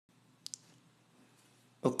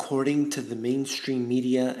According to the mainstream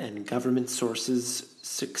media and government sources,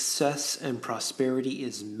 success and prosperity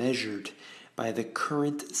is measured by the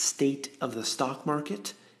current state of the stock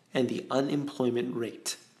market and the unemployment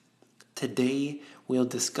rate. Today, we'll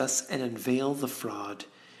discuss and unveil the fraud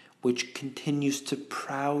which continues to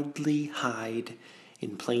proudly hide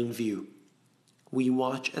in plain view. We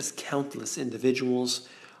watch as countless individuals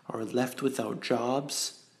are left without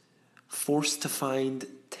jobs, forced to find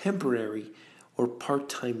temporary or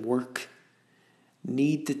part-time work,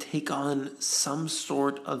 need to take on some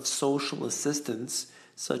sort of social assistance,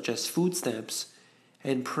 such as food stamps,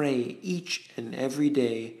 and pray each and every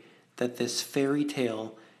day that this fairy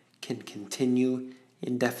tale can continue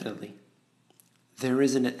indefinitely. There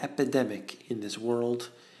is an epidemic in this world,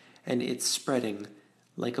 and it's spreading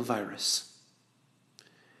like a virus.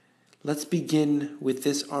 Let's begin with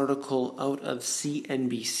this article out of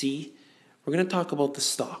CNBC. We're going to talk about the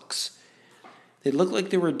stocks. They look like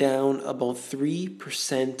they were down about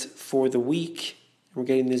 3% for the week. We're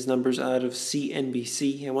getting these numbers out of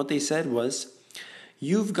CNBC, and what they said was,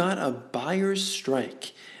 you've got a buyer's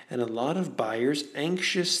strike, and a lot of buyers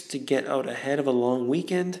anxious to get out ahead of a long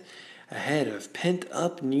weekend, ahead of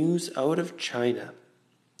pent-up news out of China.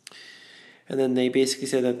 And then they basically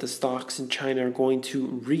said that the stocks in China are going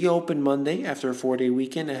to reopen Monday after a 4-day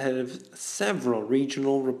weekend ahead of several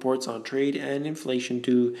regional reports on trade and inflation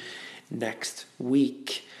due next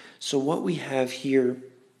week. So what we have here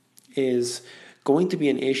is going to be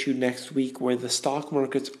an issue next week where the stock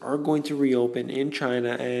markets are going to reopen in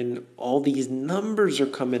China and all these numbers are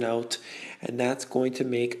coming out, and that's going to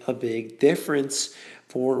make a big difference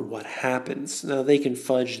for what happens. Now they can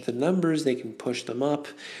fudge the numbers, they can push them up,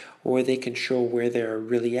 or they can show where they're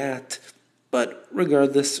really at. But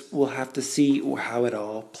regardless, we'll have to see how it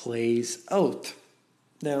all plays out.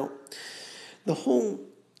 Now,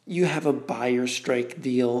 you have a buyer strike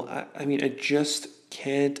deal. I just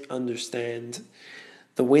can't understand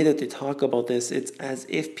the way that they talk about this. It's as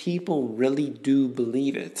if people really do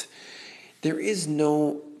believe it. There is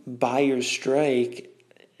no buyer strike,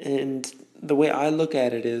 and the way I look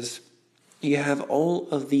at it is you have all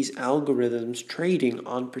of these algorithms trading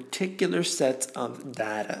on particular sets of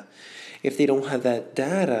data. If they don't have that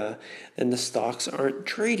data, then the stocks aren't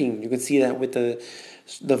trading. You can see that with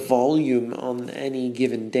the volume on any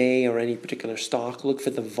given day or any particular stock. Look for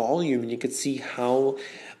the volume and you can see how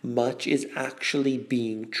much is actually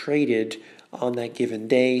being traded on that given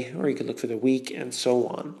day, or you can look for the week and so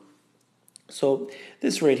on. So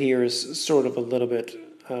this right here is sort of a little bit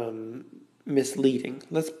misleading.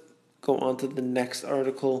 Let's go on to the next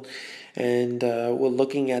article, and we're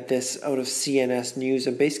looking at this out of CNS News,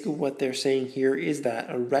 and basically what they're saying here is that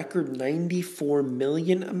a record 94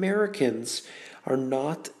 million Americans are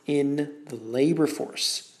not in the labor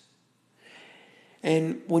force.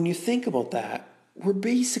 And when you think about that, we're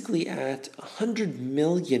basically at 100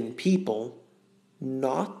 million people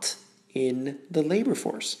not in the labor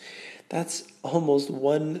force. That's almost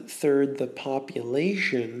 1/3 the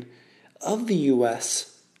population of the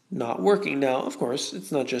U.S. not working. Now, of course,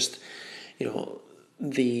 it's not just,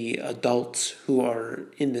 the adults who are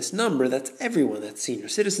in this number. That's everyone. That's senior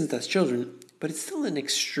citizens, that's children. But it's still an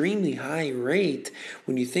extremely high rate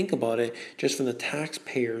when you think about it, just from the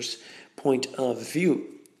taxpayer's point of view.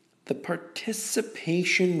 The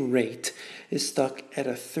participation rate is stuck at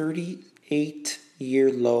a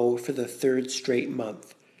 38-year low for the third straight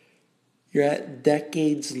month. You're at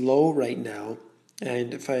decades low right now.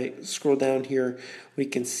 And if I scroll down here, we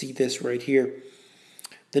can see this right here.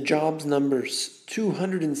 The jobs numbers,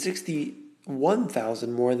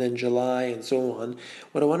 261,000 more than July and so on.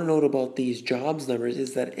 What I want to note about these jobs numbers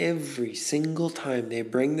is that every single time they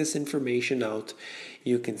bring this information out,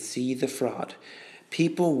 you can see the fraud.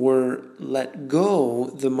 People were let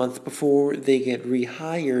go the month before they get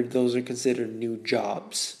rehired. Those are considered new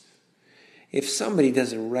jobs. If somebody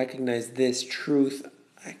doesn't recognize this truth,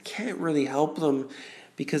 I can't really help them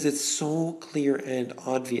because it's so clear and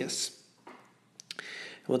obvious.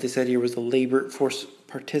 And what they said here was the labor force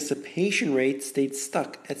participation rate stayed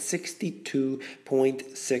stuck at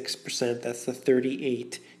 62.6%. That's the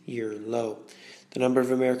 38-year low. The number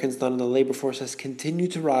of Americans not in the labor force has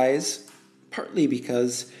continued to rise, partly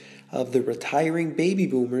because of the retiring baby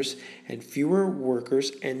boomers and fewer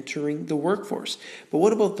workers entering the workforce. But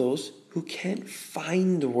what about those who can't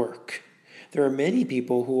find work? There are many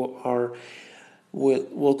people who are,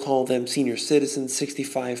 we'll call them senior citizens,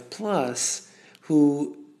 65 plus,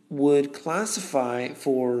 who would classify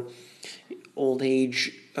for old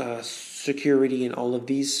age security and all of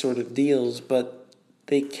these sort of deals, but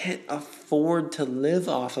they can't afford to live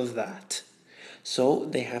off of that. So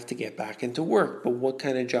they have to get back into work. But what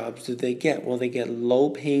kind of jobs do they get? Well, they get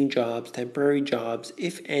low-paying jobs, temporary jobs,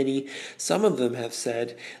 if any. Some of them have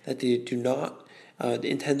said that they do not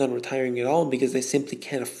intend on retiring at all because they simply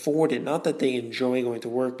can't afford it. Not that they enjoy going to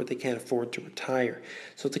work, but they can't afford to retire.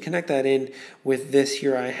 So to connect that in with this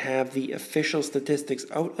here, I have the official statistics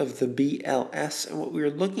out of the BLS, and what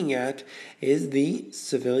we're looking at is the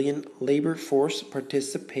civilian labor force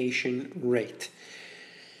participation rate.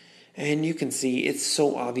 And you can see it's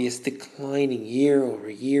so obvious, declining year over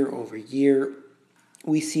year over year.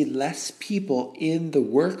 We see less people in the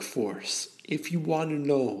workforce. If you want to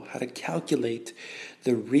know how to calculate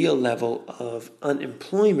the real level of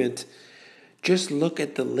unemployment, just look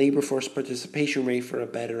at the labor force participation rate for a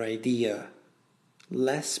better idea.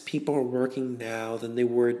 Less people are working now than they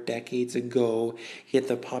were decades ago, yet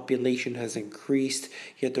the population has increased,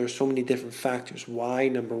 yet there are so many different factors. Why?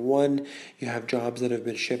 Number one, you have jobs that have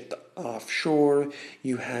been shipped offshore,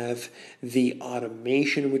 you have the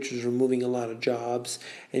automation, which is removing a lot of jobs,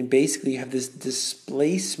 and basically you have this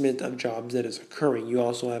displacement of jobs that is occurring. You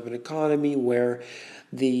also have an economy where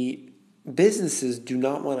the businesses do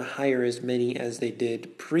not want to hire as many as they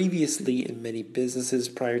did previously, and many businesses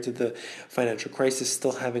prior to the financial crisis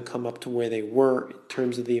still haven't come up to where they were in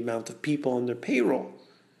terms of the amount of people on their payroll.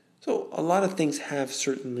 So a lot of things have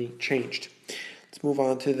certainly changed. Let's move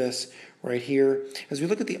on to this right here as we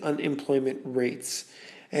look at the unemployment rates.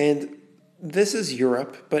 And this is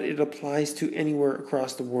Europe, but it applies to anywhere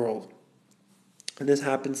across the world. And this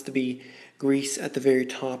happens to be Greece at the very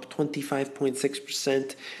top,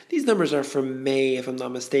 25.6%. These numbers are from May, if I'm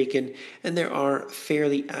not mistaken, and there are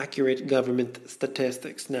fairly accurate government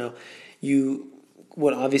statistics. Now, you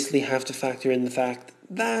would obviously have to factor in the fact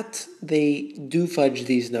that they do fudge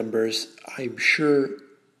these numbers. I'm sure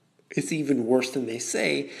it's even worse than they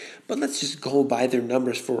say, but let's just go by their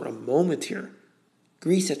numbers for a moment here.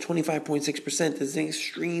 Greece at 25.6% is an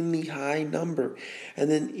extremely high number. And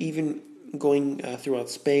then even going throughout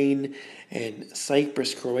Spain and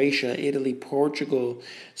Cyprus, Croatia, Italy, Portugal,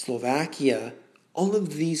 Slovakia, all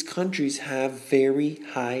of these countries have very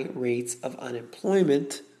high rates of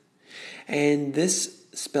unemployment, and this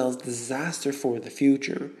spells disaster for the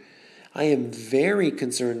future. I am very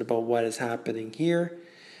concerned about what is happening here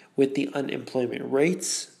with the unemployment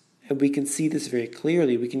rates, and we can see this very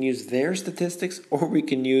clearly. We can use their statistics, or we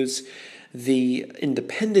can use the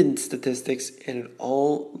independent statistics, and it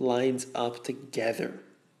all lines up together.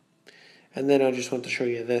 And then I just want to show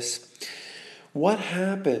you this. What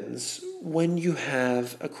happens when you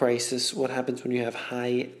have a crisis? What happens when you have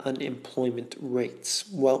high unemployment rates?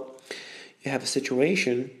 Well, you have a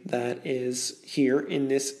situation that is here in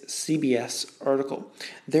this CBS article.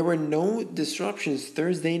 There were no disruptions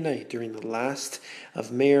Thursday night during the last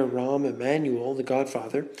of Mayor Rahm Emanuel, the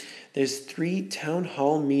Godfather. There's 3 town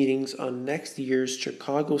hall meetings on next year's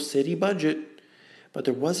Chicago city budget, but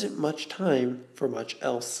there wasn't much time for much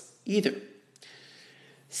else either.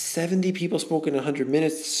 70 people spoke in 100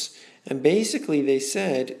 minutes, and basically they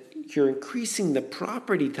said, you're increasing the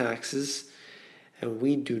property taxes, and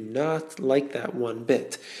we do not like that one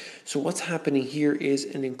bit. So what's happening here is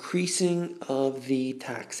an increasing of the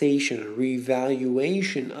taxation, a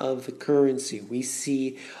revaluation of the currency. We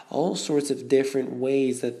see all sorts of different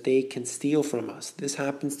ways that they can steal from us. This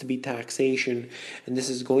happens to be taxation, and this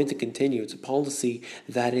is going to continue. It's a policy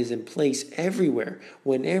that is in place everywhere.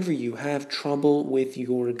 Whenever you have trouble with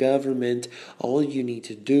your government, all you need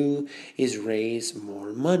to do is raise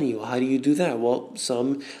more money. Well, how do you do that? Well,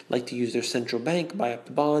 some like to use their central bank, buy up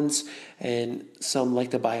the bonds, and some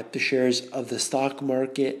like to buy up the shares of the stock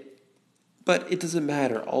market. But it doesn't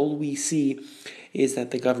matter. All we see is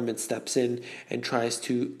that the government steps in and tries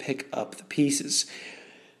to pick up the pieces.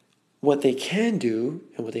 What they can do,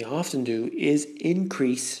 and what they often do, is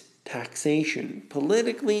increase taxation.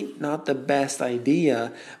 Politically, not the best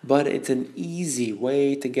idea, but it's an easy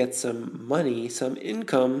way to get some money, some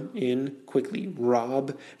income in quickly.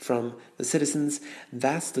 Rob from the citizens.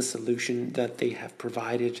 That's the solution that they have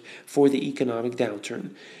provided for the economic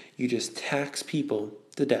downturn. You just tax people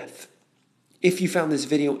to death. If you found this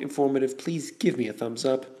video informative, please give me a thumbs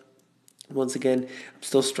up. Once again, I'm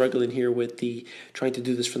still struggling here with trying to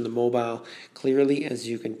do this from the mobile. Clearly, as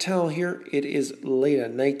you can tell here, it is late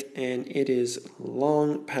at night and it is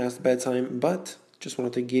long past bedtime, but just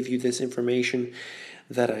wanted to give you this information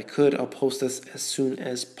that I could. I'll post this as soon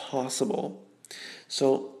as possible.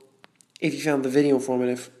 So if you found the video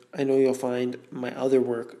informative, I know you'll find my other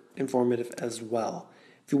work informative as well.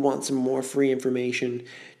 If you want some more free information,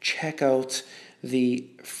 check out the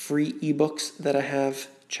free eBooks that I have.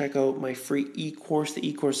 check out my free e-course. The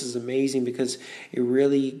e-course is amazing because it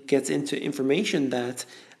really gets into information that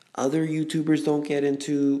other YouTubers don't get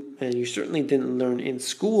into, and you certainly didn't learn in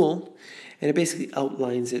school. And it basically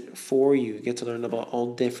outlines it for you. You get to learn about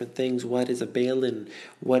all different things. What is a bail-in?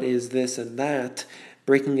 What is this and that?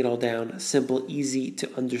 Breaking it all down, simple, easy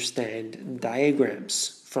to understand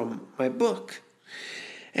diagrams from my book.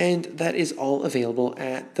 And that is all available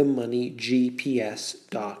at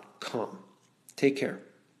themoneygps.com. Take care.